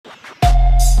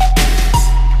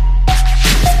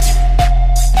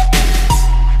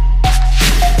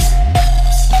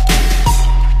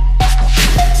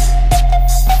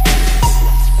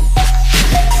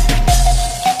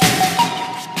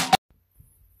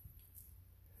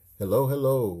Hello,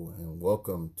 hello, and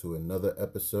welcome to another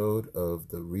episode of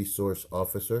The Resource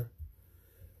Officer.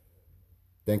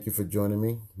 Thank you for joining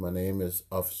me. My name is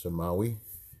Officer Maui,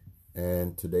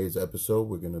 and today's episode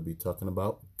we're going to be talking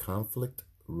about conflict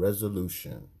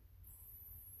resolution.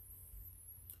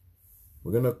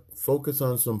 We're going to focus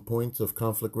on some points of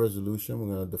conflict resolution.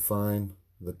 We're going to define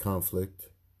the conflict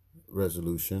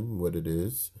resolution, what it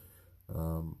is.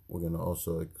 We're going to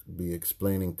also be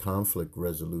explaining conflict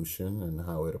resolution and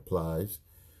how it applies.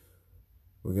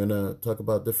 We're going to talk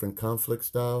about different conflict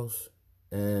styles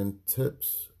and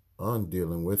tips on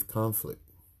dealing with conflict.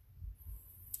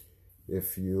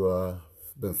 If you have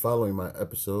been following my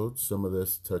episodes, some of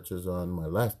this touches on my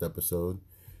last episode,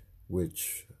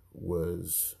 which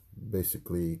was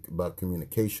basically about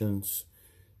communications.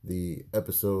 The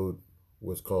episode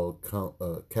was called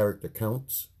Character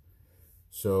Counts.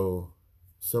 So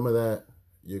some of that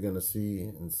you're going to see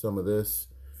in some of this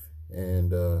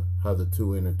and how the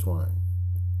two intertwine.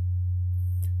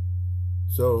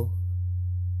 So,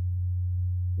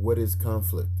 what is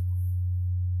conflict?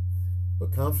 Well,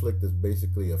 conflict is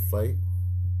basically a fight,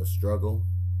 a struggle,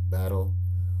 battle,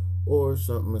 or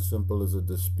something as simple as a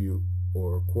dispute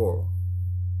or a quarrel.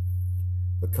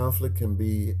 A conflict can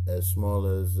be as small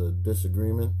as a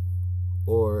disagreement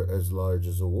or as large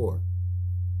as a war.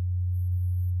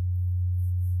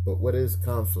 But what is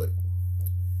conflict?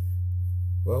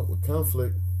 Well, with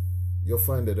conflict, you'll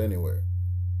find it anywhere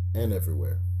and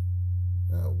everywhere.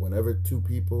 Whenever two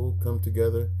people come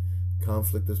together,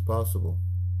 conflict is possible.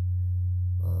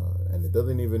 And it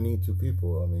doesn't even need two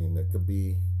people. I mean, there could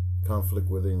be conflict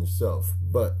within yourself,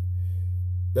 but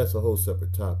that's a whole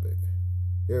separate topic.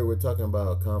 Here we're talking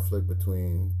about conflict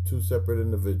between two separate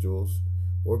individuals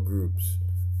or groups,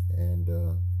 and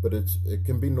but it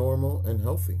can be normal and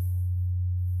healthy.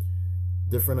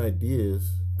 Different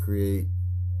ideas create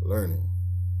learning.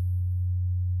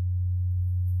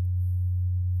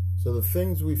 So the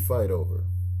things we fight over,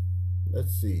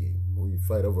 let's see, we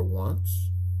fight over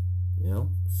wants,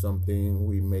 something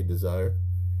we may desire.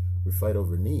 We fight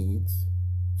over needs,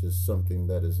 just something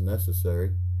that is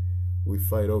necessary. We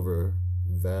fight over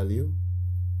value,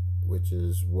 which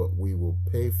is what we will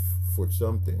pay for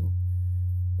something.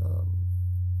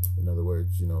 In other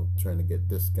words, trying to get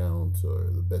discounts or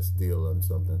the best deal on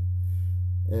something.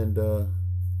 And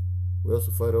we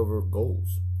also fight over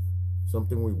goals,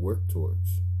 something we work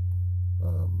towards.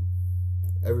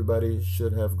 Everybody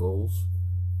should have goals,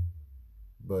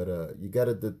 but you got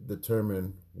to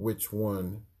determine which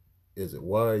one is it.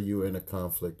 Why are you in a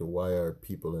conflict, or why are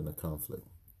people in a conflict?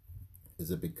 Is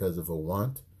it because of a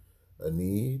want, a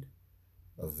need,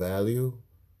 a value,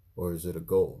 or is it a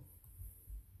goal?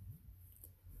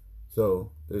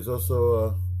 So there's also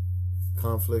a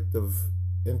conflict of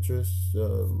interest,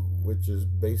 which is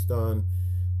based on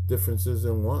differences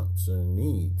in wants and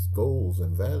needs, goals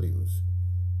and values.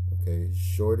 Okay,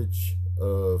 shortage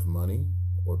of money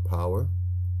or power,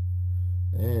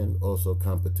 and also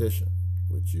competition,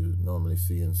 which you normally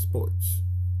see in sports.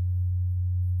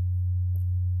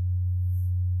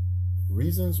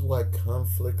 Reasons why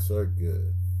conflicts are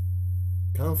good.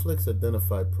 Conflicts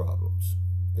identify problems.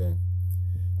 Okay,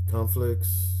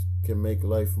 conflicts can make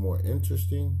life more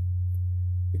interesting.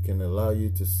 It can allow you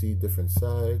to see different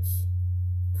sides,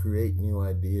 create new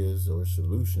ideas or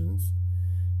solutions,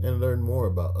 and learn more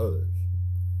about others.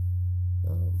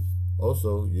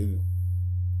 Also, you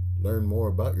learn more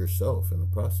about yourself in the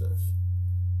process.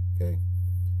 Okay,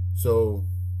 so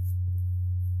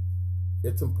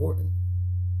it's important.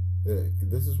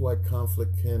 This is why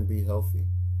conflict can be healthy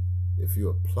if you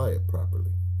apply it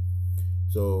properly.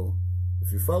 So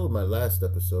if you followed my last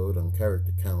episode on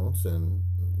character counts, and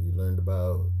you learned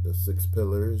about the 6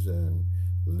 pillars and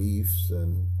leaves,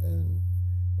 and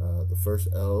the first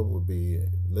L would be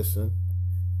listen.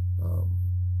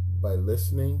 By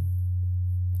listening,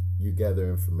 you gather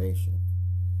information.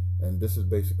 And this is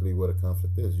basically what a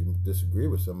conflict is. You disagree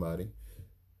with somebody.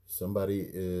 Somebody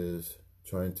is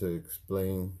trying to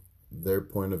explain their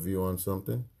point of view on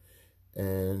something,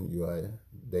 and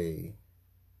they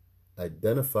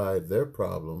identify their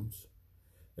problems,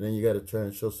 and then you got to try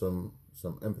and show some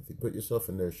empathy. Put yourself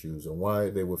in their shoes and why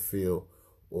they would feel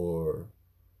or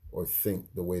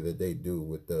think the way that they do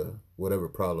with the whatever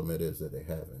problem it is that they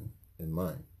have in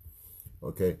mind.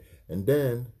 Okay, and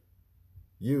then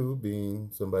you, being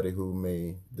somebody who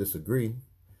may disagree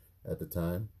at the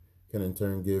time, can in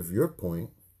turn give your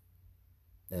point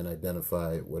and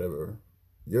identify whatever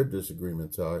your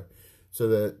disagreements are, so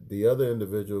that the other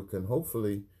individual can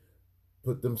hopefully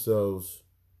put themselves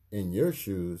in your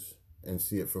shoes and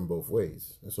see it from both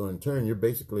ways. And so in turn, you're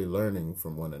basically learning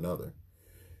from one another.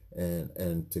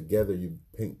 and together you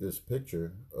paint this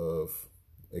picture of,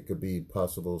 it could be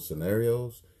possible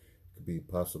scenarios, it could be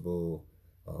possible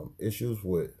issues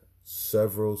with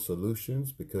several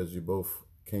solutions, because you both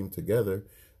came together,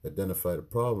 identified a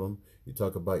problem, you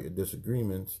talk about your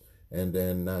disagreements, and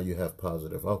then now you have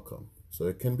positive outcome. So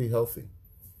it can be healthy.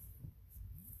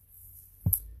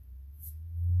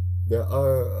 There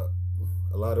are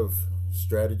a lot of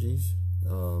strategies.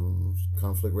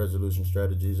 Conflict resolution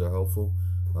strategies are helpful,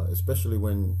 especially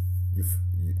when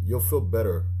you'll feel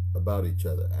better about each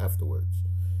other afterwards.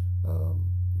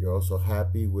 You're also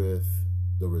happy with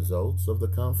the results of the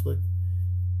conflict,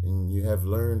 and you have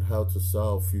learned how to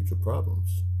solve future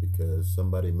problems, because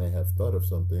somebody may have thought of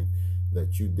something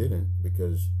that you didn't,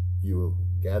 because you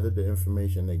gathered the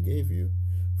information they gave you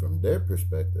from their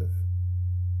perspective,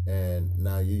 and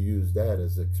now you use that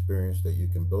as experience that you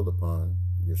can build upon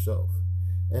yourself,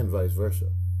 and vice versa.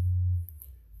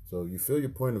 So you feel your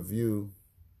point of view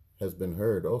has been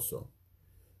heard also.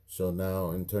 So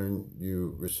now in turn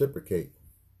you reciprocate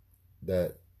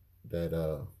that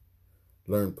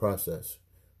learned process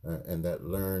and that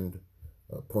learned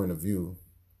point of view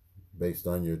based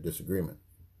on your disagreement.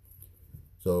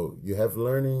 So you have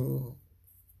learning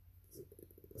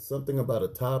something about a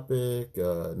topic,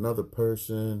 another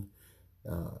person,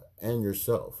 and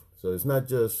yourself. So it's not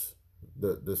just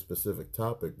the specific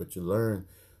topic, but you learn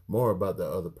more about the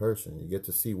other person. You get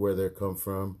to see where they come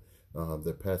from.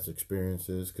 Their past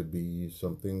experiences could be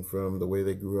something from the way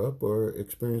they grew up, or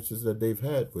experiences that they've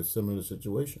had with similar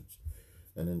situations.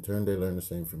 And in turn, they learn the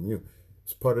same from you.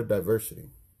 It's part of diversity.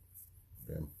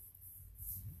 Okay?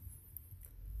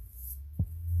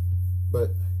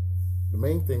 But the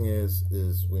main thing is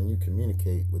when you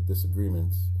communicate with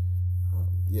disagreements,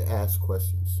 you ask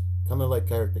questions. Kind of like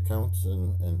character counts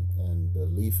and the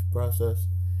leaf process.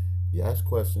 You ask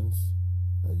questions,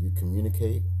 you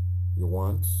communicate your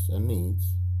wants and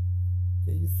needs.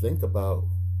 Okay, you think about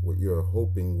what you're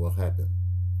hoping will happen.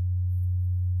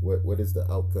 What is the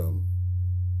outcome,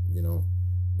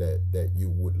 that you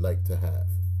would like to have?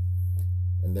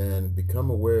 And then become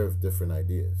aware of different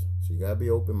ideas. So you gotta be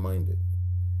open-minded.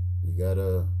 You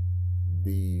gotta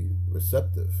be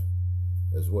receptive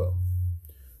as well.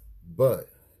 But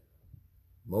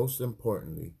most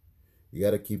importantly, you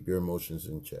gotta keep your emotions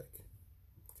in check.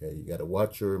 Okay, you gotta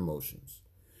watch your emotions.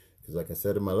 Because like I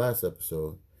said in my last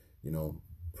episode,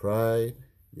 pride,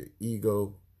 your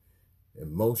ego,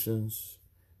 emotions,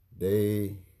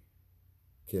 they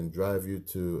can drive you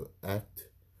to act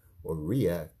or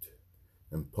react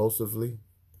impulsively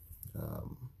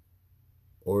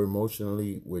or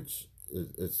emotionally, which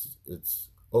it's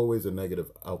always a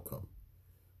negative outcome.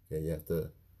 Okay, you have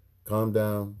to calm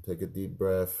down, take a deep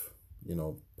breath,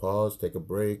 pause, take a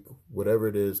break, whatever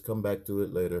it is, come back to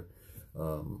it later.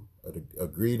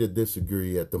 Agree to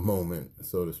disagree at the moment,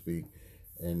 so to speak,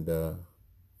 and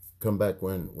come back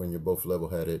when you're both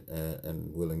level-headed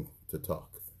and willing to talk.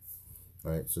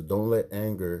 All right, so don't let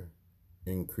anger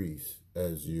increase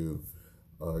as you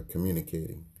are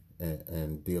communicating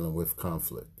and dealing with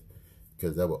conflict,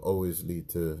 because that will always lead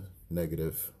to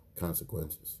negative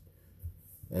consequences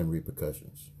and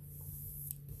repercussions.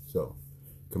 So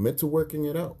commit to working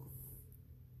it out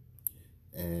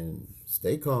and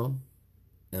stay calm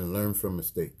and learn from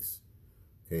mistakes.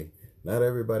 Okay, not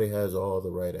everybody has all the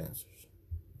right answers.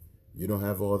 You don't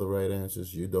have all the right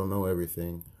answers. You don't know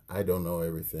everything. I don't know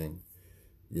everything.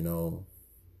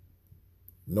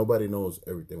 Nobody knows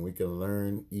everything. We can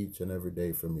learn each and every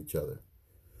day from each other.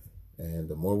 And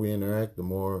the more we interact, the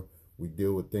more we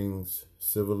deal with things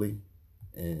civilly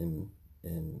and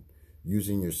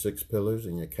using your 6 pillars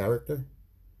and your character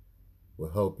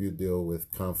will help you deal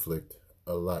with conflict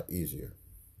a lot easier,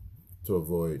 to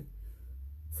avoid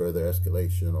further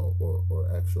escalation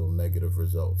or actual negative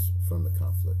results from the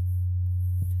conflict.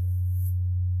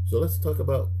 So let's talk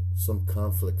about some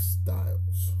conflict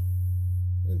styles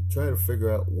and try to figure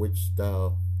out which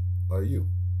style are you.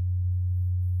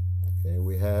 Okay,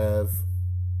 we have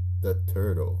the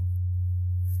turtle,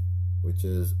 which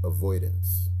is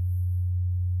avoidance.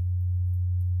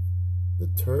 The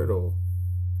turtle,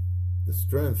 the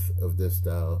strength of this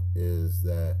style is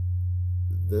that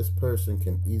this person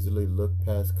can easily look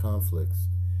past conflicts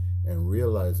and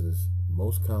realizes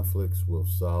most conflicts will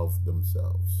solve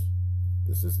themselves.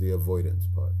 This is the avoidance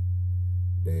part.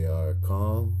 They are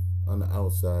calm on the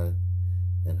outside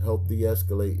and help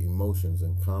de-escalate emotions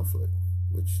and conflict,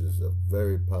 which is a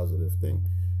very positive thing.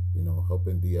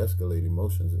 Helping de-escalate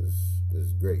emotions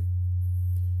is great.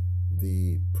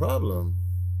 The problem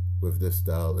with this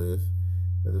style is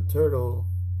that the turtle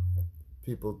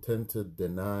people tend to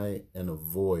deny and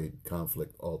avoid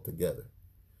conflict altogether.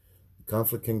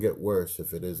 conflict can get worse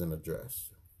if it isn't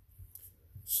addressed.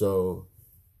 So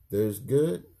there's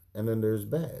good and then there's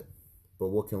bad. But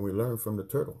what can we learn from the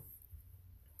turtle?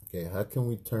 Okay, how can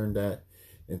we turn that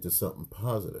into something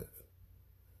positive?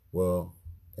 Well,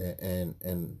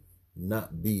 and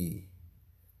not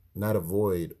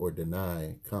avoid or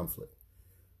deny conflict.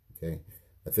 Okay,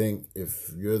 I think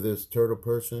if you're this turtle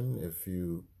person, if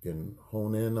you can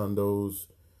hone in on those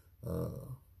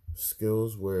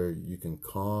skills where you can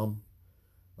calm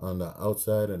on the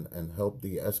outside and help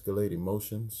de-escalate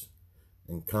emotions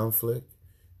and conflict,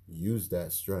 use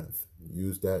that strength,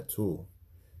 use that tool,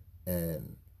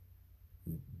 and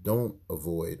don't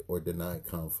avoid or deny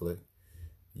conflict.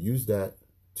 Use that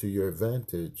to your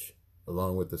advantage,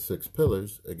 along with the 6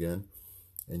 pillars again,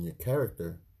 and your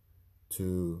character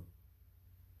to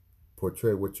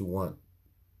portray what you want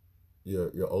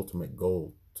your ultimate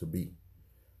goal to be.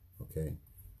 Okay,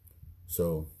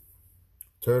 so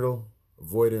turtle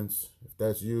avoidance, if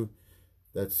that's you,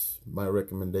 that's my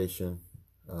recommendation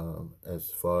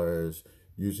as far as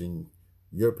using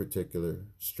your particular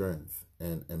strength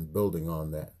and building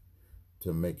on that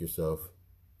to make yourself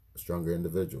a stronger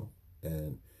individual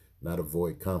and not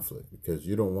avoid conflict, because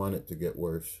you don't want it to get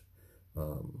worse.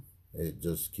 It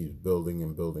just keeps building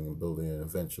and building and building, and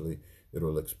eventually it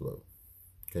will explode.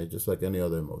 Okay, just like any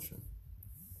other emotion.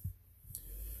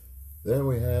 Then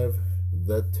we have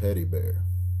the teddy bear,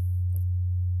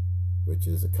 which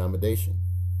is accommodation.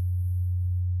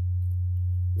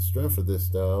 The strength of this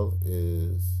style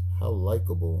is how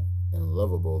likable and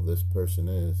lovable this person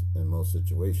is in most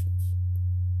situations.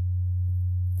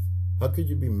 How could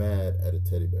you be mad at a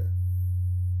teddy bear,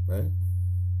 right?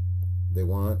 They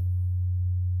want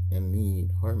and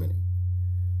need harmony.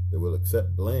 They will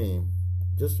accept blame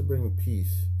just to bring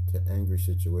peace to angry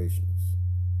situations.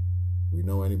 We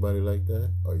know anybody like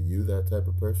that? Are you that type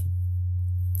of person?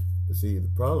 But see, the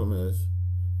problem is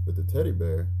with the teddy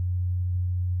bear,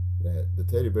 that the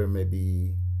teddy bear may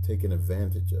be taken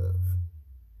advantage of.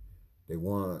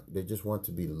 They just want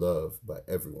to be loved by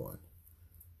everyone.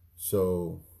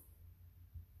 So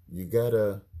you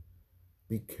gotta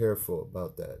be careful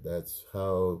about that. That's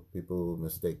how people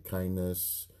mistake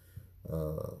kindness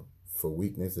for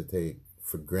weakness. They take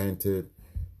for granted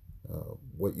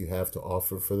what you have to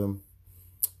offer for them.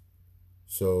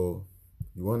 So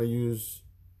you want to use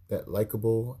that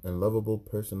likable and lovable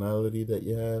personality that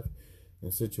you have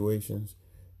in situations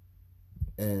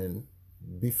and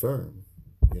be firm,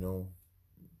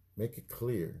 make it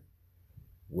clear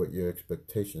what your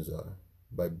expectations are.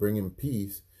 By bringing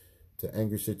peace to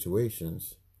angry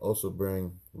situations, also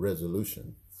bring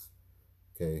resolution.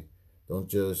 Okay, don't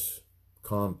just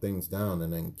calm things down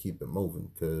and then keep it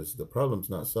moving, because the problem's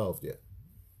not solved yet.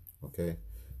 Okay,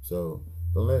 so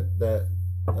don't let that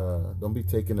don't be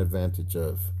taken advantage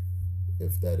of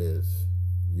if that is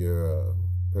your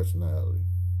personality.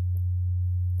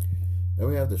 Then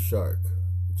we have the shark,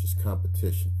 which is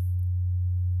competition.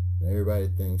 Now, everybody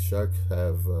thinks sharks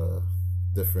have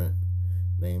different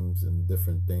names and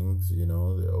different things.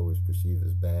 They're always perceived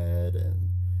as bad and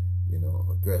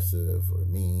aggressive or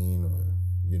mean, or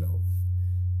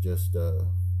just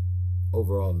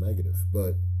overall negative.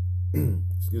 But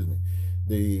excuse me,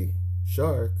 the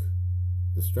shark,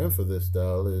 the strength of this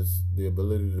style is the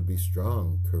ability to be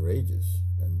strong, courageous,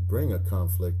 and bring a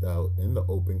conflict out in the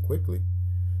open quickly.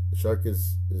 The shark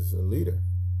is a leader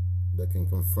that can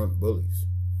confront bullies.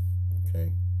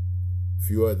 Okay, if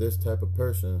you are this type of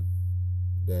person,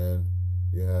 then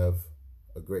you have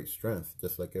a great strength,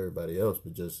 just like everybody else,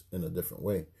 but just in a different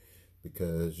way,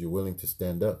 because you're willing to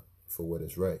stand up for what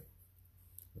is right.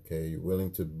 Okay, you're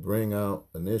willing to bring out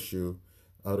an issue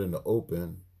out in the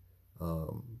open,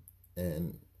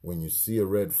 and when you see a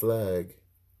red flag,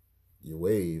 you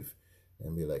wave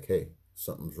and be like, hey,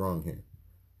 something's wrong here.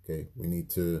 Okay, we need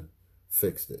to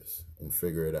fix this and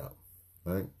figure it out,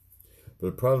 right? But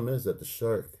the problem is that the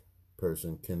shark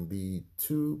person can be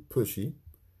too pushy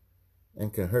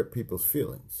and can hurt people's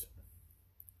feelings.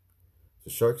 The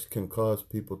sharks can cause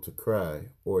people to cry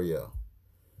or yell.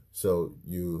 So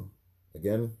you,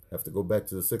 again, have to go back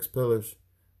to the 6 pillars,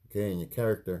 okay, and your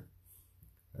character,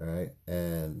 all right,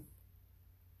 and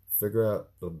figure out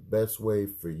the best way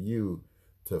for you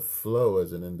to flow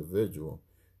as an individual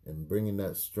and bringing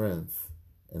that strength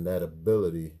and that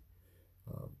ability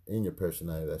in your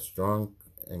personality, that strong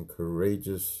and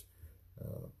courageous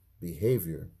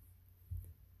behavior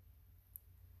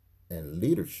and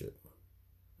leadership,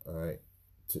 all right,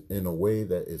 in a way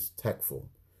that is tactful.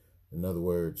 In other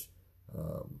words,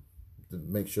 to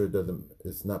make sure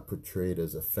it's not portrayed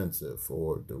as offensive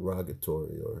or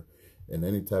derogatory or in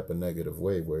any type of negative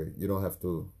way, where you don't have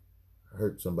to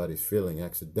hurt somebody's feeling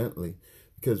accidentally,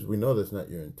 because we know that's not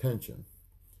your intention,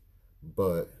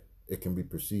 but it can be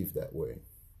perceived that way.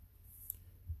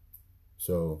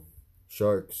 So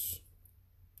sharks,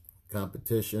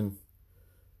 competition,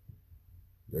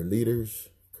 they're leaders,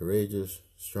 courageous,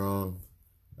 strong,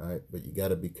 all right? But you got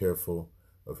to be careful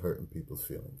of hurting people's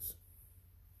feelings.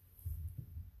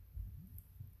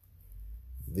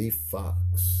 The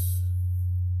fox,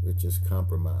 which is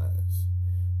compromise.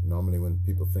 Normally when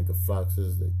people think of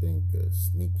foxes, they think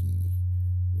sneaky,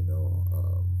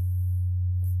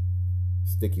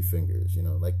 sticky fingers,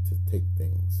 like to take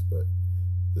things. But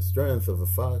the strength of a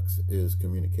fox is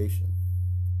communication,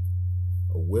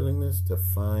 a willingness to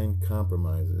find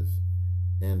compromises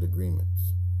and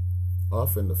agreements.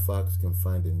 Often the fox can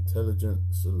find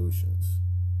intelligent solutions,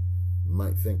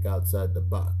 might think outside the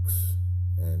box.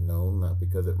 And no, not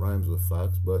because it rhymes with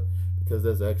fox, but because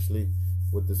that's actually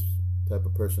what this type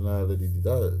of personality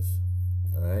does.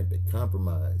 All right, they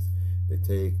compromise. They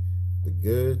take the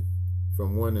good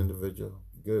from one individual,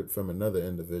 good from another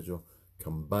individual,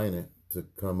 combine it to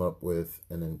come up with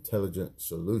an intelligent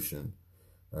solution,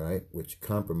 all right, which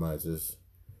compromises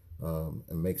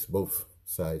and makes both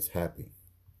sides happy.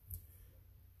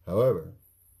 However,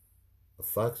 a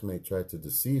fox may try to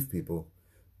deceive people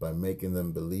by making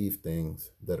them believe things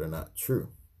that are not true.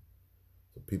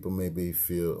 So people may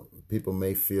feel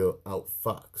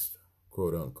outfoxed,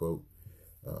 quote unquote,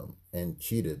 and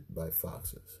cheated by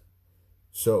foxes.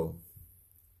 So,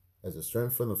 as a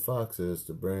strength for the fox is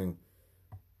to bring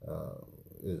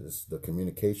is the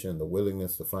communication, the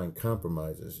willingness to find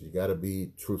compromises. You got to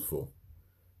be truthful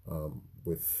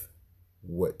with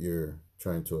what you're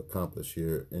trying to accomplish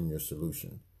here in your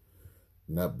solution.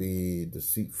 Not be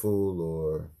deceitful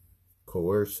or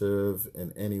coercive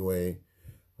in any way,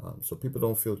 so people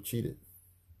don't feel cheated,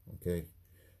 okay?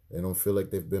 They don't feel like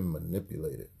they've been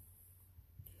manipulated.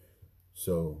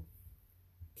 So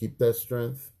keep that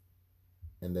strength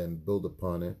and then build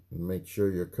upon it, and make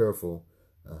sure you're careful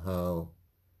how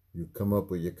you come up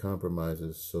with your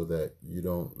compromises so that you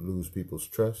don't lose people's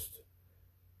trust,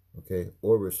 okay,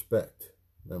 or respect.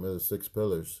 Remember the 6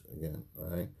 pillars again, all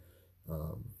right?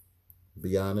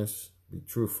 Be honest, be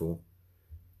truthful,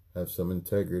 have some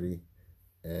integrity,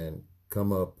 and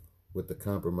come up with the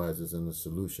compromises and the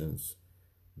solutions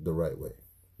the right way.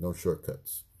 No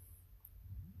shortcuts.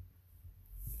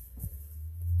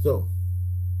 So,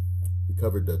 we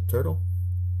covered the turtle,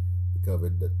 we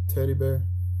covered the teddy bear,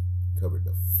 we covered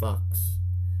the fox,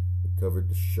 we covered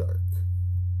the shark.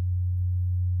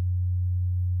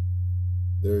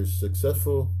 There's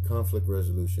successful conflict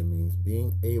resolution means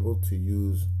being able to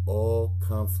use all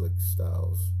conflict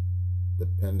styles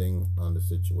depending on the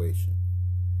situation.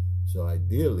 So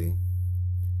ideally,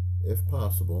 if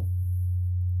possible,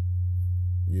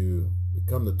 you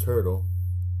become the turtle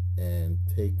and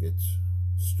take its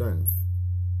strength,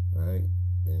 right,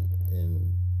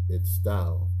 in its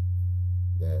style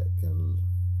that can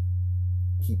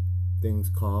keep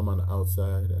things calm on the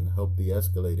outside and help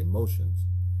de-escalate emotions.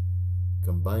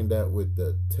 Combine that with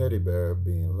the teddy bear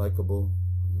being likable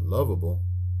and lovable,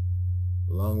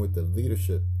 along with the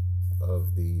leadership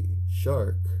of the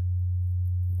shark,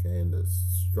 okay, and the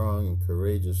strong and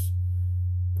courageous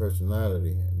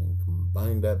personality, and then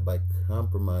combine that by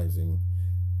compromising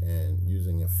and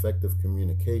using effective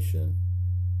communication,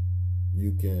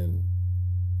 you can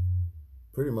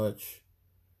pretty much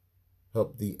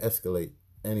help de-escalate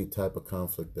any type of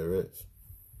conflict there is.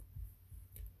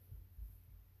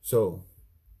 So,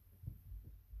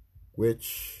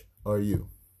 which are you?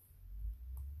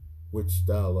 Which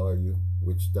style are you?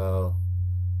 Which style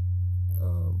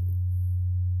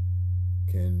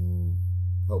can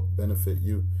help benefit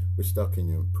you? Which style can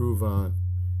you improve on?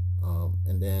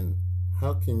 And then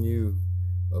how can you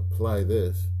apply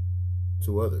this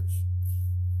to others?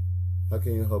 How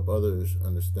can you help others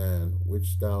understand which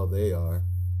style they are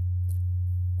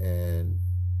and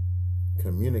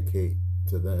communicate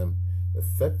to them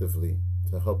effectively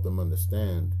to help them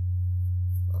understand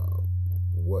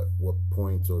what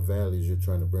points or values you're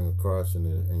trying to bring across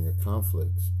in your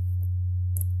conflicts,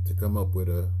 to come up with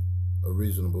a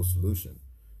reasonable solution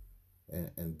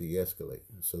and de-escalate,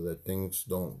 so that things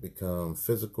don't become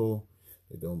physical,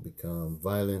 they don't become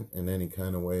violent in any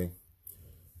kind of way.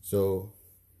 So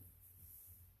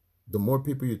the more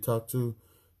people you talk to,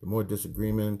 the more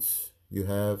disagreements you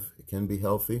have. It can be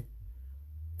healthy,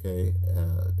 okay?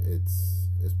 It's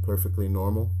perfectly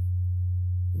normal,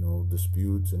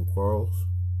 disputes and quarrels,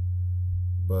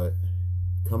 but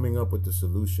coming up with the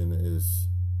solution is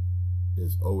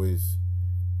always,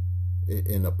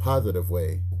 in a positive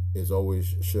way,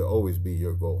 should always be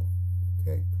your goal,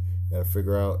 okay? You got to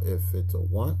figure out if it's a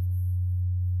want,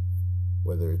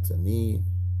 whether it's a need,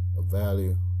 a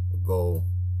value, a goal,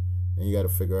 and you got to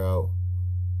figure out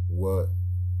what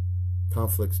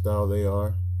conflict style they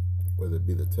are, whether it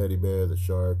be the teddy bear, the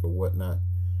shark, or whatnot,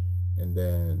 and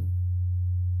then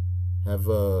have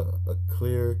a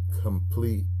clear,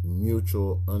 complete,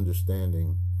 mutual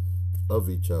understanding of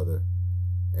each other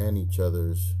and each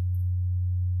other's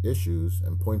issues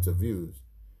and points of views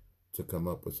to come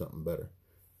up with something better.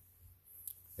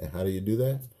 And how do you do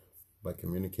that? By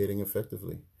communicating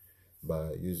effectively,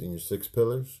 by using your 6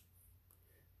 pillars,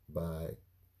 by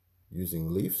using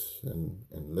leafs and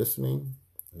listening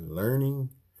and learning,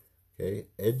 okay,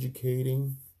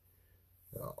 educating.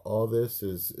 All this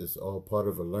is all part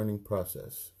of a learning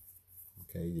process.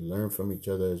 Okay, you learn from each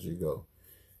other as you go.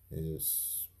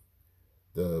 Is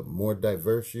the more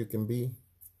diverse you can be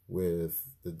with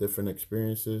the different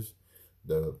experiences,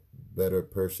 the better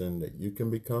person that you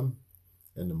can become,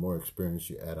 and the more experience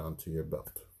you add on to your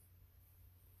belt.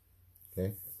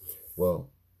 Okay, well,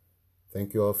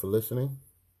 thank you all for listening.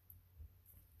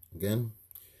 Again,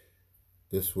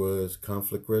 this was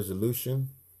Conflict Resolution.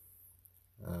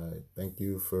 I thank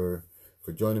you for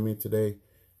joining me today.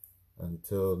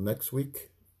 Until next week,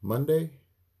 Monday,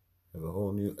 have a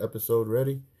whole new episode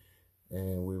ready,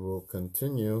 and we will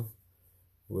continue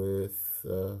with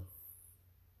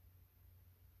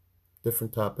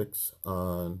different topics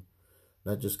on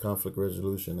not just conflict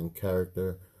resolution and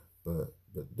character, but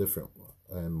different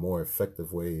and more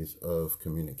effective ways of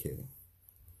communicating.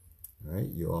 All right,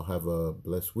 you all have a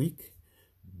blessed week.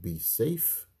 Be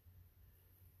safe.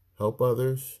 Help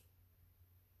others.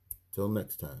 Till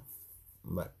next time.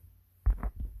 Bye.